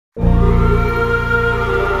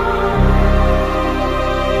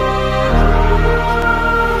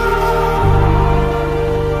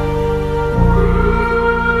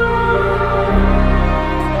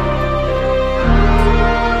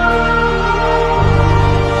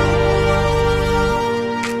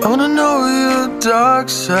I wanna know your dark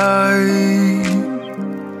side.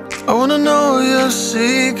 I wanna know your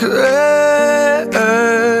secrets.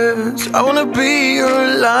 I wanna be your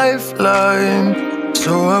lifeline.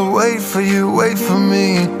 So I wait for you, wait for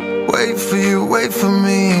me. Wait for you, wait for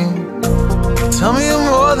me. Tell me you're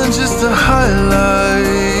more than just a highlight.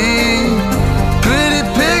 Pretty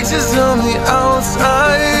pictures on the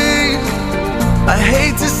outside. I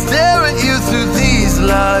hate to stare at you through these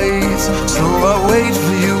lights. So I wait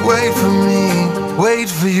for you, wait for me. Wait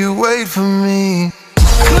for you, wait for me.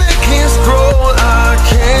 Click and scroll, I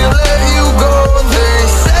can't let you go. They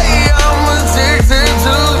say I'm addicted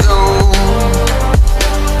to you.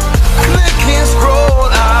 Click and scroll,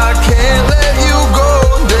 I can't let you go.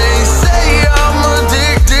 They say I'm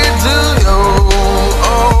addicted to you.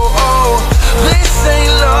 Oh, oh, this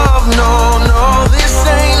ain't love, no, no. This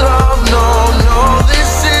ain't love, no, no.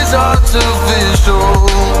 This is artificial.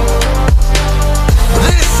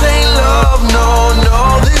 This ain't love, no, no.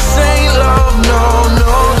 This ain't love, no,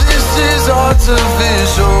 no. This is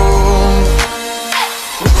artificial.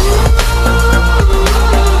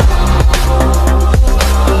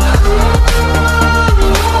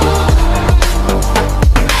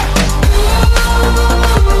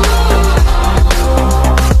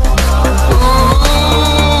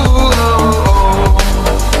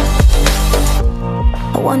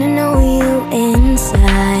 I wanna know you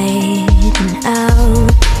inside and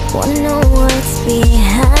out. Wanna know what's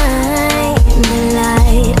behind the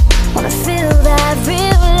light. Wanna feel that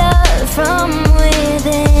real love from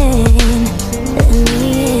within. Let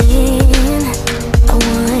me in. I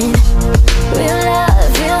want real love,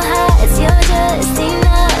 real highs. You're just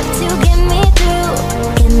enough to get me through,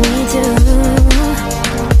 get me through.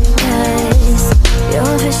 'Cause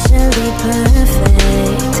you're officially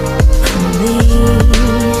perfect for me.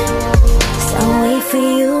 So wait for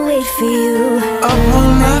you, wait for you. Up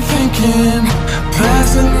all night thinking,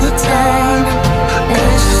 passing the time,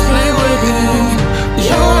 anxiously waiting.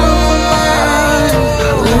 You're mine,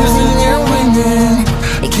 losing and winning.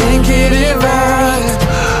 You can't get it right.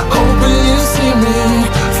 Hoping you see me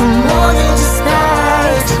for more than just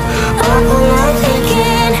that. Up all night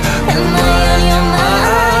thinking, am I on your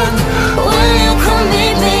mind? Will you come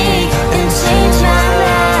meet me and change my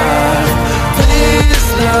life? This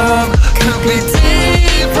love could be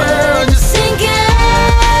deeper. Just Thinking,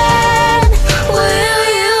 will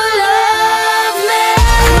you love me?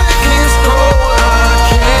 click and scroll, I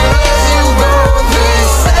can't let you go. They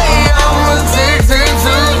say I'm addicted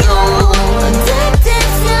to you. Addicted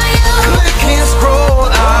to you. Click and scroll,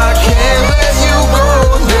 I can't let you go.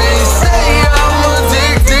 They say I'm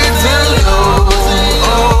addicted to you.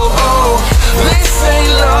 Oh, oh, this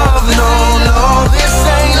ain't love, no, no. This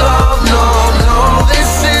ain't love, no, no.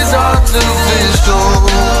 This is artificial.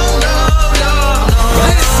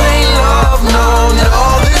 This ain't love, no, no.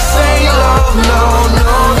 This ain't love, no, no.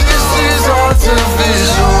 This is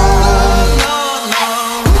artificial.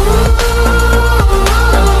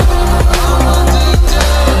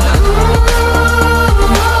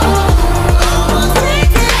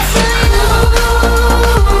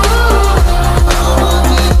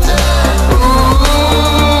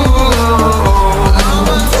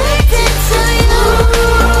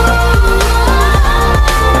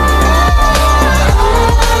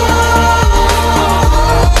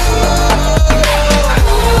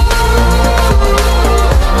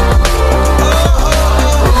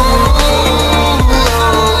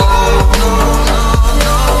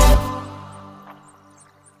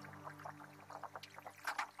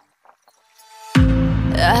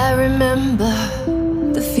 I remember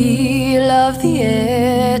the feel of the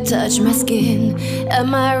air touch my skin.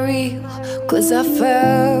 Am I real? 'Cause I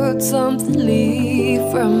felt something leave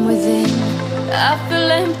from within. I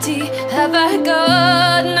feel empty. Have I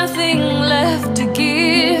got nothing left to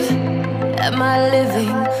give? Am I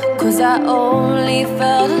living? 'Cause I only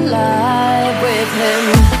felt alive with him.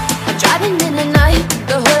 I'm driving in the night,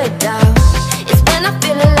 the hood down. It's when I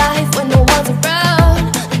feel alive, when no one's around.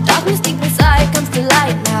 The darkness deep inside comes to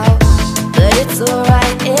light now. But it's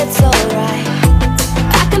alright, it's alright.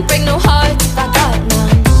 I can break no heart if I got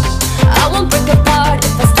none. I won't break apart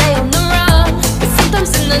if I stay on the run. But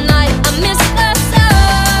sometimes in the night I miss the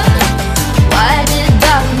sun. Why did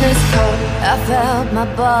darkness come? I felt my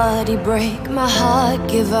body break, my heart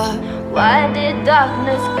give up. Why did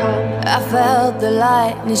darkness come? I felt the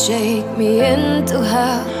lightning shake me into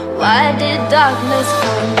hell. Why did darkness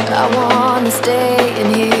come? I wanna stay in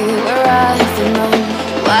here where I feel known.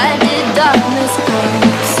 Why did darkness come?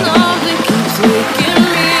 Something keeps waking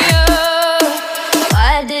me up.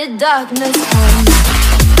 Why did darkness come?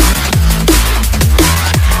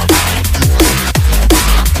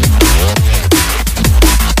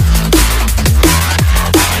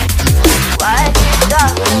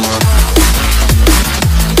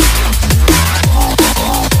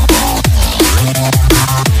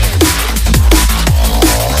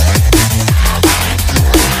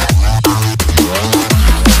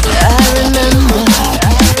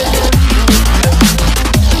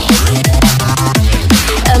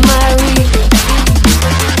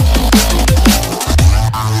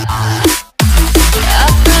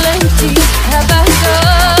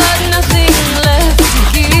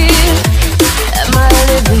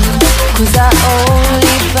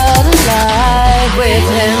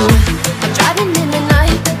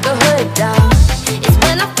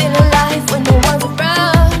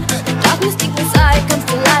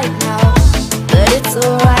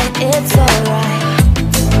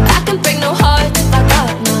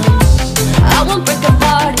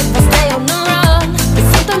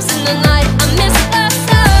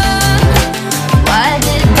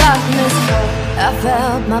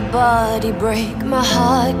 body break, my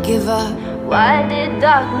heart give up. Why did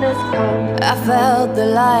darkness come? I felt the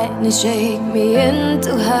lightning shake me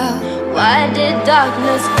into hell. Why did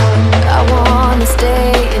darkness come? I wanna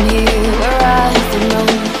stay in here where I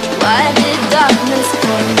belong. Why did darkness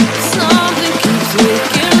come? Something keeps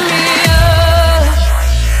waking me up.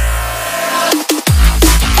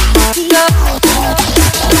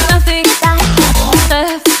 Nothing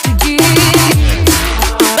left to give.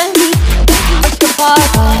 Let me break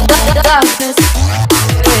apart the darkness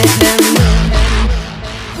with him.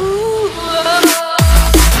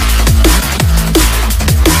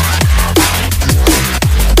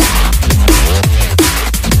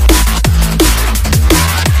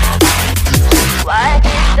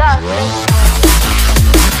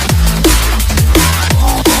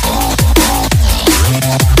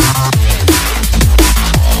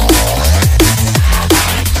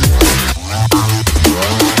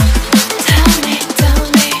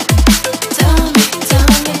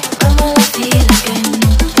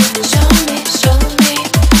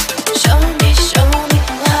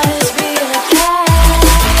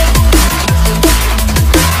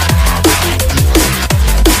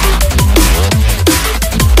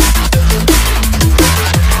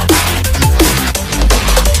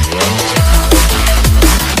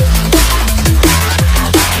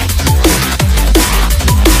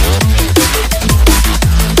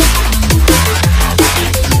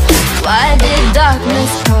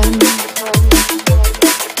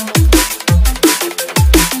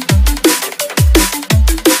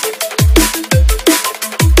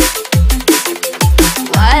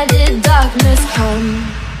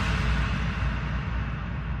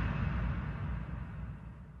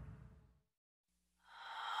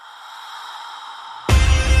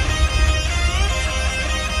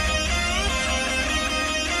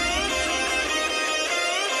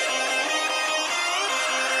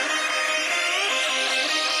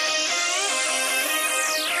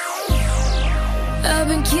 I've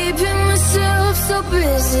been keeping myself so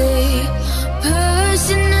busy,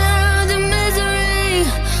 pushing out the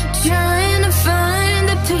misery, trying to find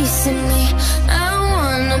a peace in me. I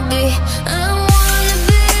wanna be, I wanna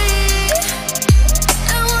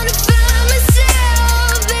find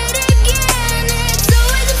myself, but again, it's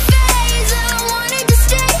always a phase. I wanted to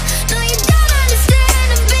stay, no you don't understand.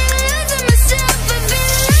 I've been losing myself, I've been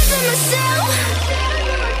losing myself.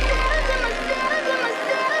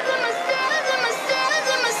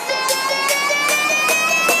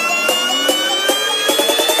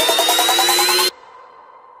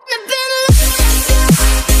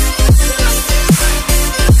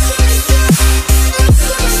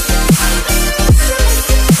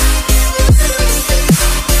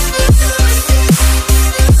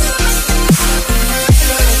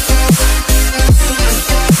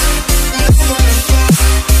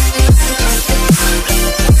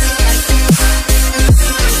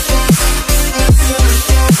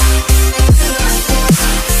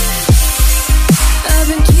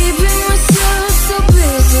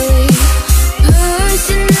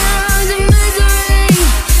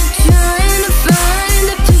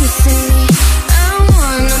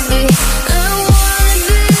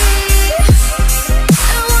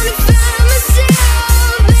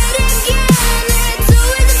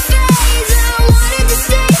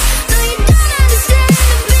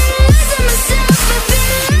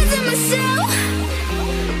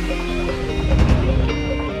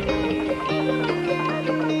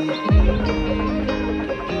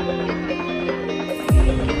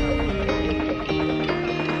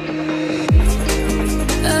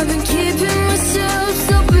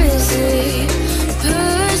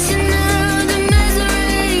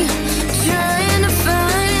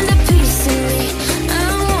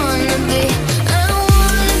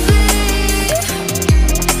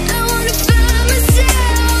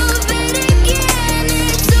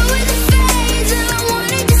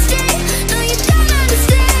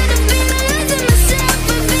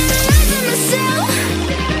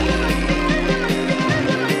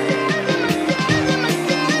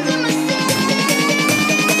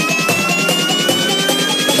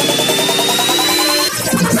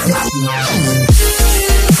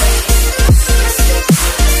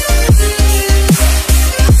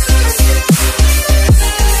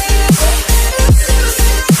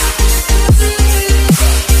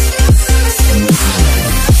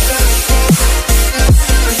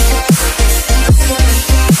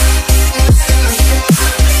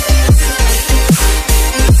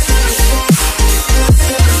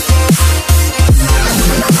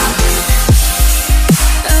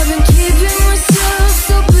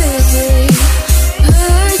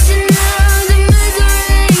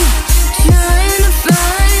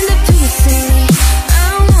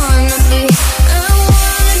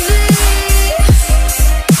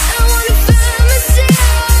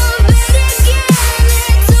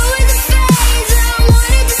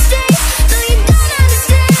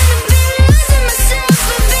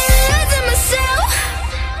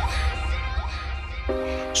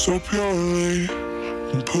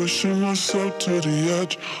 myself to the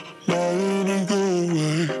edge, not letting go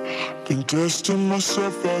away. Been testing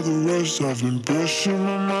myself by the worst. I've been pushing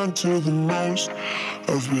my mind to the most.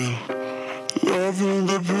 I've been loving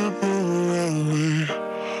the people around me,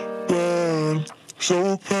 but I'm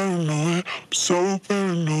so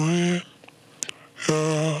paranoid,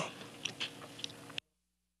 yeah.